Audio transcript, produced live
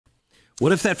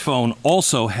What if that phone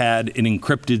also had an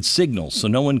encrypted signal so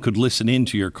no one could listen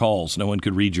into your calls, no one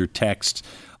could read your texts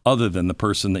other than the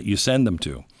person that you send them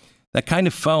to? That kind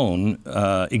of phone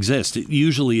exists. It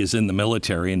usually is in the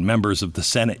military, and members of the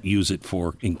Senate use it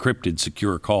for encrypted,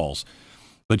 secure calls.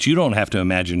 But you don't have to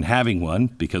imagine having one,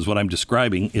 because what I'm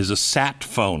describing is a sat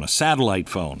phone, a satellite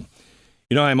phone.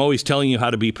 You know, I'm always telling you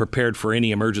how to be prepared for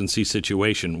any emergency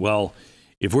situation. Well,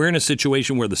 if we're in a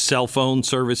situation where the cell phone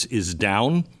service is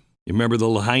down, you remember the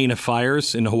Lahaina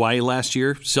fires in Hawaii last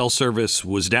year? Cell service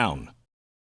was down.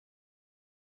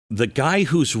 The guy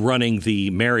who's running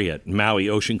the Marriott Maui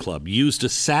Ocean Club used a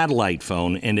satellite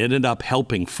phone and ended up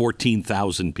helping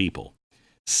 14,000 people.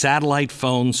 Satellite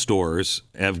phone stores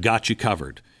have got you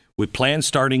covered, with plans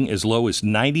starting as low as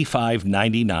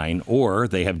 $95.99, or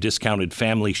they have discounted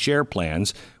family share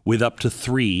plans with up to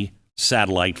 3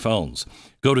 satellite phones.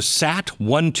 Go to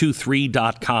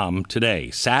sat123.com today,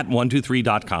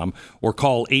 sat123.com, or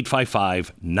call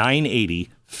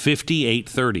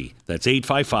 855-980-5830. That's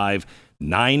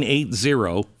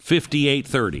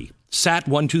 855-980-5830,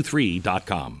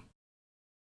 sat123.com.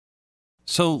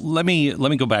 So let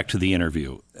me go back to the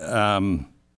interview.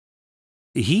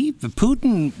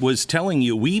 Putin was telling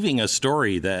you, weaving a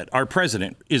story that our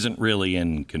president isn't really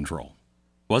in control,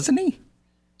 wasn't he?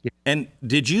 Yeah. And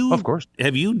did you, of course,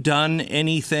 have you done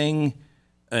anything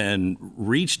and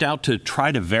reached out to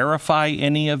try to verify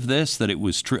any of this, that it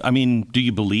was true? I mean, do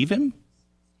you believe him?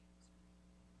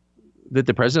 That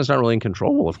the president's not really in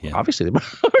control. Yeah. Obviously,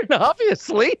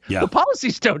 the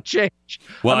policies don't change.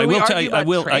 Well, I will tell you,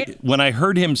 when I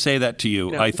heard him say that to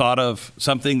you, I thought of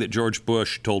something that George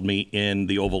Bush told me in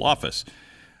the Oval Office.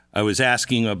 I was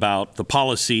asking about the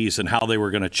policies and how they were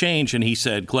going to change, and he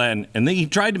said, Glenn, and then he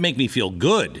tried to make me feel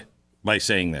good by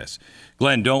saying this,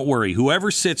 Glenn, don't worry.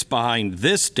 Whoever sits behind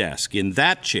this desk in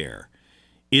that chair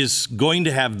is going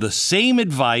to have the same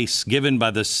advice given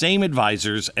by the same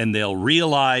advisors, and they'll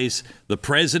realize the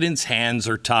president's hands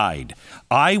are tied.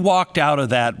 I walked out of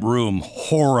that room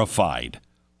horrified.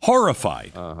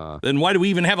 Then why do we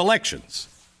even have elections?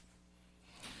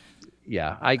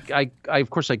 Yeah, I of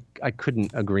course, I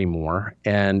couldn't agree more.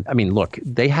 And I mean, look,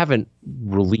 they haven't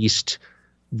released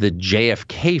the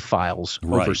JFK files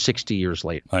over 60 years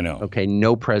later. I know. Okay,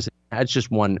 no president. That's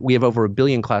just one. We have over 1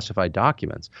 billion classified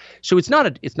documents. So it's not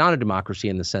a democracy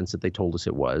in the sense that they told us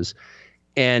it was.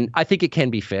 And I think it can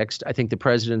be fixed. I think the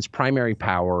president's primary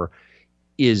power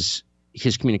is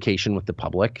his communication with the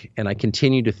public. And I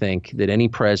continue to think that any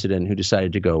president who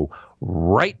decided to go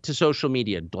right to social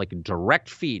media, like a direct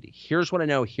feed, here's what I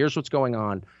know, here's what's going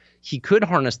on, he could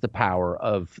harness the power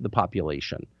of the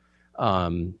population.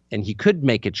 And he could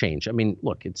make a change. I mean,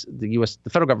 look, it's the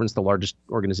federal government's the largest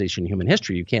organization in human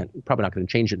history. You probably not going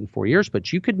to change it in 4 years,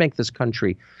 but you could make this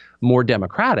country more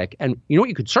democratic. And you know what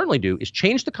you could certainly do is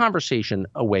change the conversation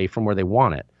away from where they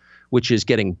want it, which is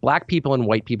getting black people and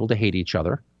white people to hate each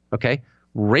other. Okay.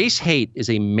 Race hate is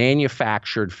a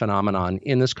manufactured phenomenon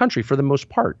in this country for the most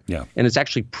part. Yeah. And it's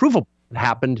actually provable. It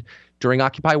happened during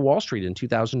Occupy Wall Street in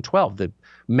 2012. The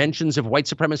mentions of white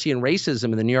supremacy and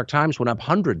racism in the New York Times went up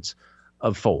hundreds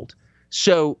of fold.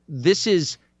 So this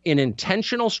is an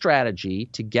intentional strategy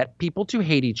to get people to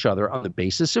hate each other on the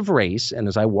basis of race. And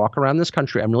as I walk around this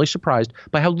country, I'm really surprised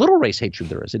by how little race hatred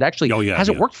there is. It actually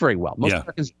hasn't worked very well. Most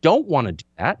Americans don't want to do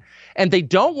that. And they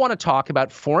don't want to talk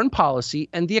about foreign policy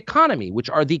and the economy,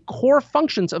 which are the core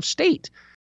functions of state.